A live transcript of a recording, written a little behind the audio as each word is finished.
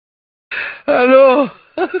Hallo.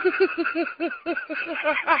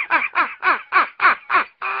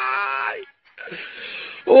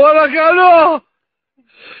 Hola, Carlos.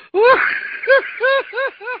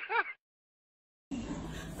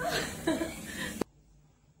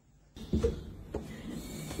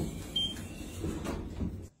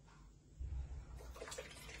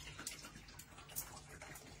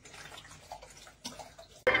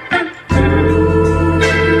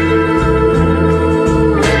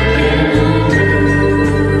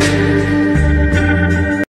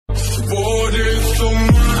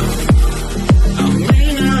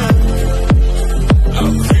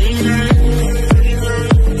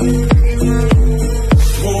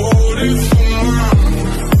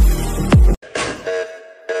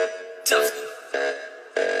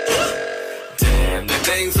 Damn, the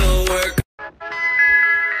things will work.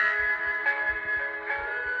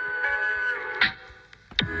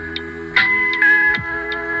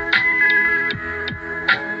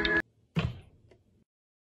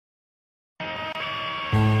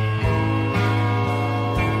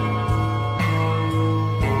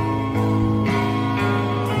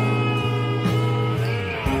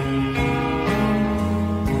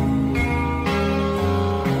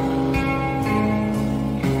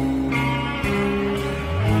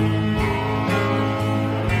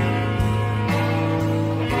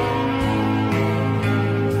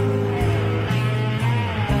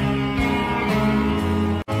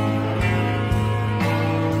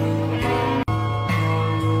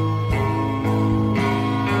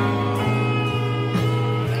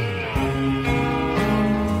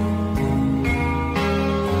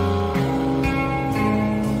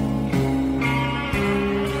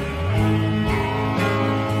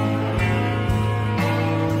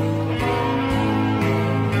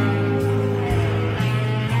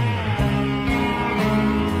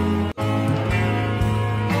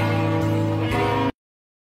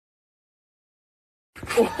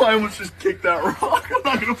 Oh, I almost just kicked that rock. I'm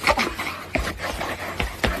not gonna fall.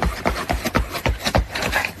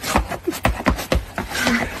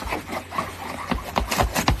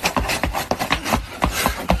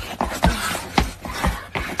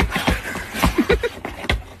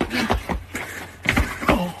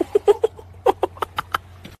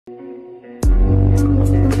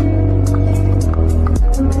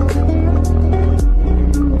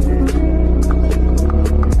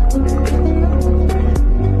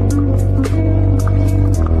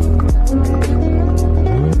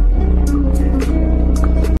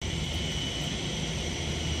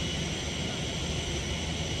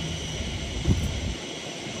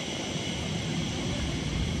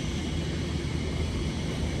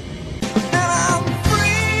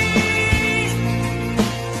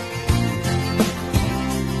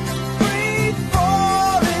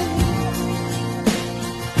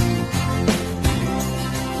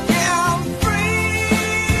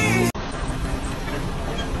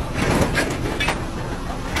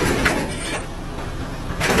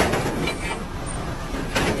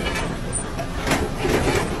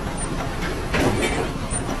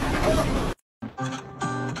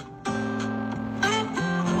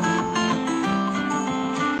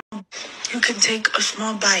 You can take a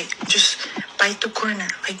small bite. Just bite the corner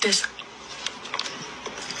like this.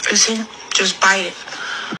 Listen, just bite it.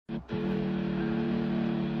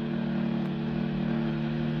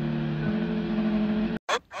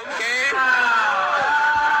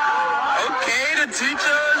 Okay, the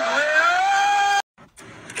teacher is there.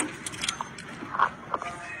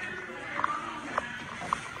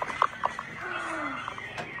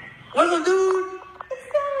 What's up, dude?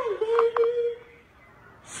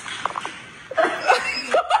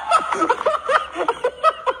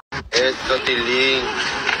 Eso, Tilín.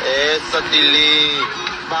 Eso, Tilín.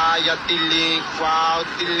 Vaya, Tilín. Wow,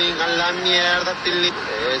 Tilín. A la mierda, Tilín.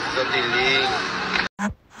 Eso, Tilín.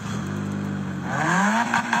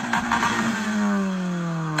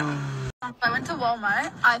 I went to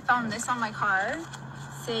Walmart. I found this on my car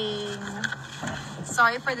saying,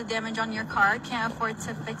 sorry for the damage on your car. Can't afford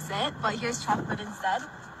to fix it, but here's chocolate instead.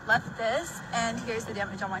 Left this, and here's the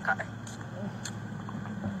damage on my car.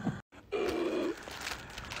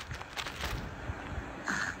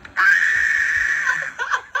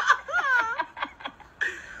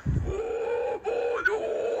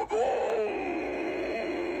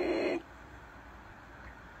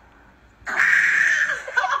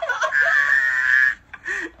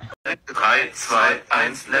 Drei, zwei,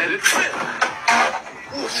 eins, let it rip.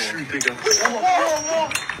 Oh, shoot, Digga.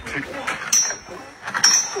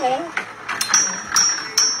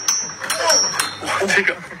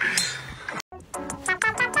 Digga.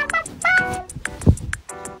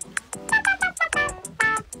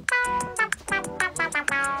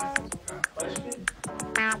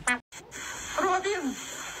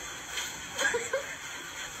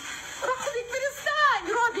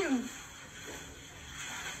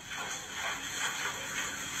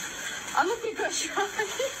 I'm looking good, Sean.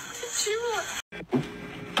 Did you?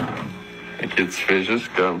 It gets fish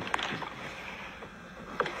scum.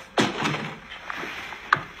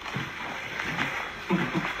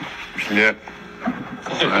 Yeah.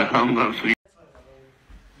 I'm not free.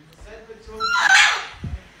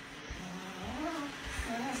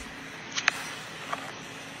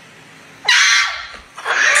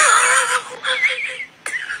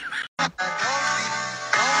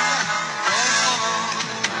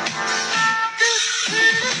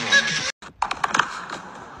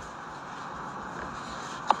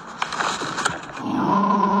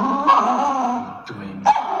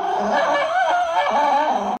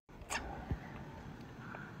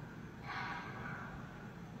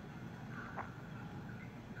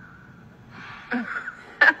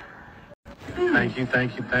 Thank you,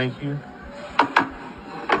 thank you, thank you.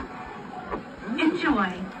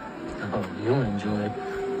 Enjoy. Oh, you enjoy.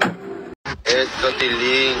 Eso,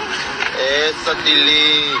 Tilín. Eso,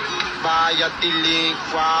 Tilín. Vaya, Tilín.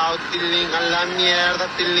 Wow, Tilín. A la mierda,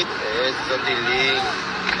 Tilín. Eso, Tilín.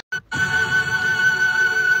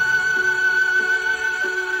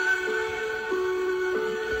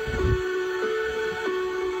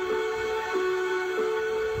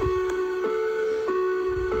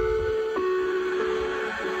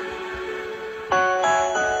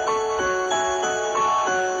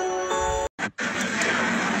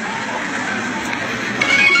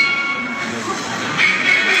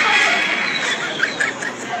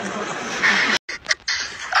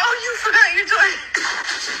 Oh, you forgot your toy.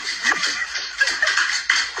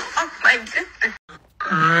 Oh my goodness.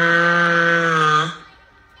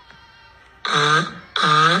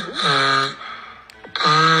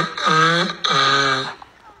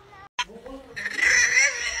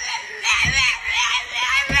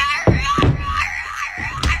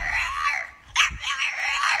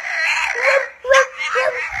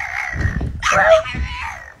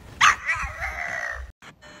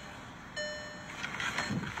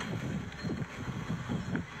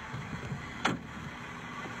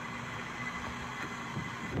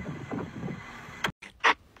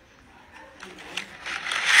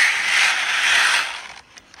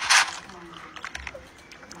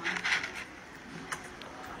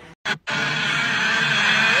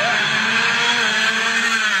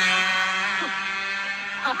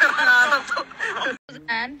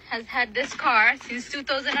 Man has had this car since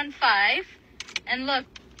 2005, and look,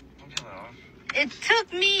 Don't take that off. it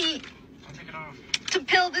took me Don't take it off. to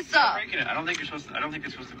peel this up. Breaking it. I don't think you're supposed to. I don't think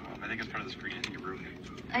it's supposed to go off. I think it's part of the screen. I think you broke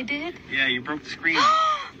it. I did. Yeah, you broke the screen.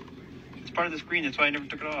 It's part of the screen. That's why I never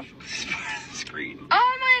took it off. It's part of the screen.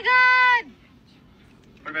 Oh my God!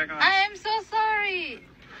 Put it back on. I am so sorry.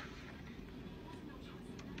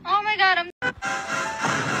 Oh my God!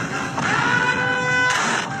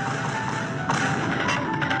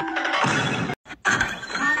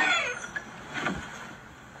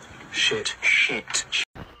 Shit.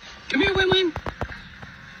 Come here, Win-Win.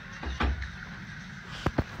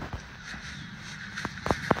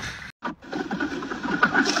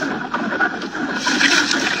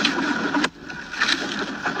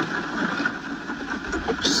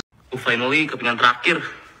 Finally, kepingan terakhir.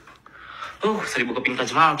 Seribu keping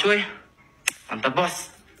Taj Mahal, cuy. Mantap, bos.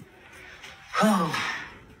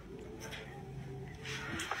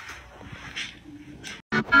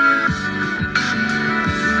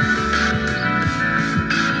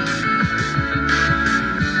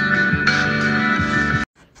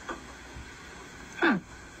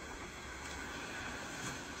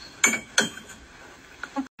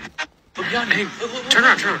 Hey, turn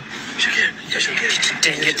around. Shake it.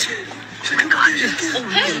 Dang it. Oh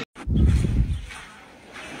my God.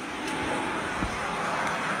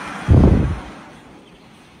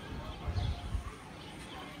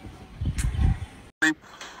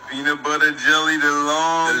 Peanut butter jelly the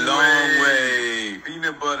long way.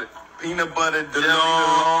 Peanut butter jelly the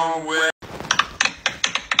long way.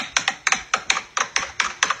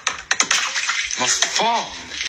 Must fall.